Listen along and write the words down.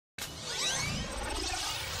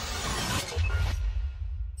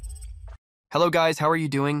Hello guys, how are you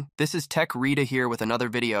doing? This is Tech Reda here with another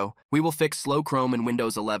video. We will fix slow Chrome in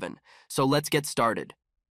Windows 11. So let's get started.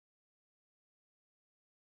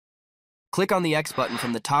 Click on the X button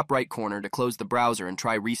from the top right corner to close the browser and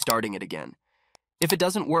try restarting it again. If it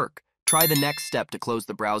doesn't work, try the next step to close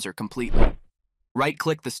the browser completely.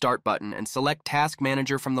 Right-click the Start button and select Task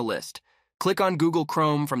Manager from the list. Click on Google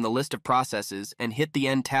Chrome from the list of processes and hit the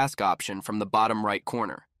End Task option from the bottom right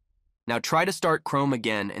corner. Now try to start Chrome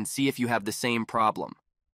again and see if you have the same problem.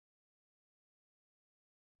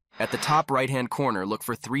 At the top right-hand corner, look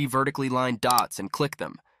for 3 vertically lined dots and click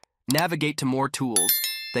them. Navigate to More Tools,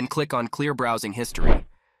 then click on Clear Browsing History.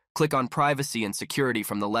 Click on Privacy and Security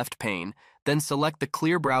from the left pane, then select the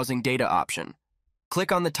Clear Browsing Data option.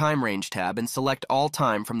 Click on the Time Range tab and select All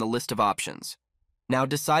Time from the list of options. Now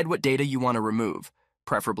decide what data you want to remove,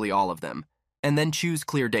 preferably all of them, and then choose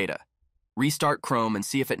Clear Data. Restart Chrome and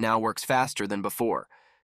see if it now works faster than before.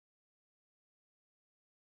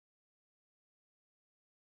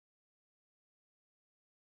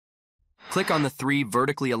 Click on the 3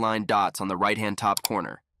 vertically aligned dots on the right-hand top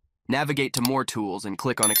corner. Navigate to More Tools and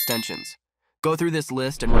click on Extensions. Go through this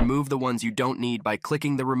list and remove the ones you don't need by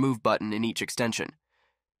clicking the Remove button in each extension.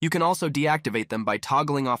 You can also deactivate them by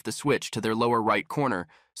toggling off the switch to their lower right corner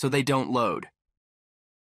so they don't load.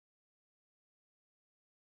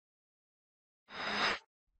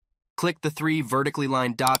 Click the 3 vertically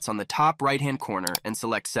lined dots on the top right-hand corner and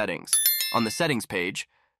select Settings. On the Settings page,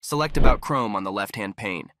 select About Chrome on the left-hand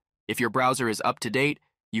pane. If your browser is up to date,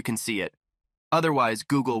 you can see it. Otherwise,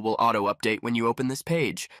 Google will auto-update when you open this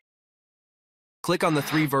page. Click on the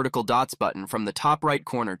 3 vertical dots button from the top right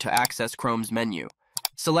corner to access Chrome's menu.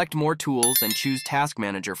 Select More Tools and choose Task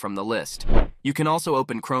Manager from the list. You can also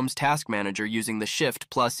open Chrome's Task Manager using the Shift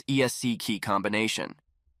plus ESC key combination.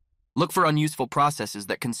 Look for unuseful processes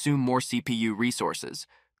that consume more CPU resources.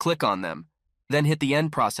 Click on them, then hit the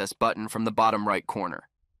End Process button from the bottom right corner.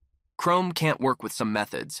 Chrome can't work with some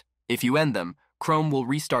methods. If you end them, Chrome will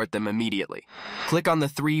restart them immediately. Click on the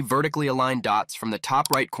 3 vertically aligned dots from the top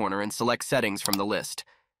right corner and select Settings from the list.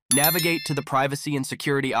 Navigate to the Privacy and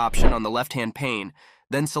Security option on the left-hand pane,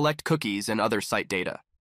 then select Cookies and other site data.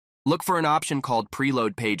 Look for an option called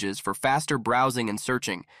Preload Pages for faster browsing and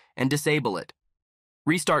searching, and disable it.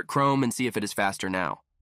 Restart Chrome and see if it is faster now.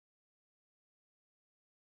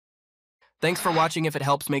 Thanks for watching. If it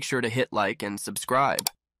helps, make sure to hit like and subscribe.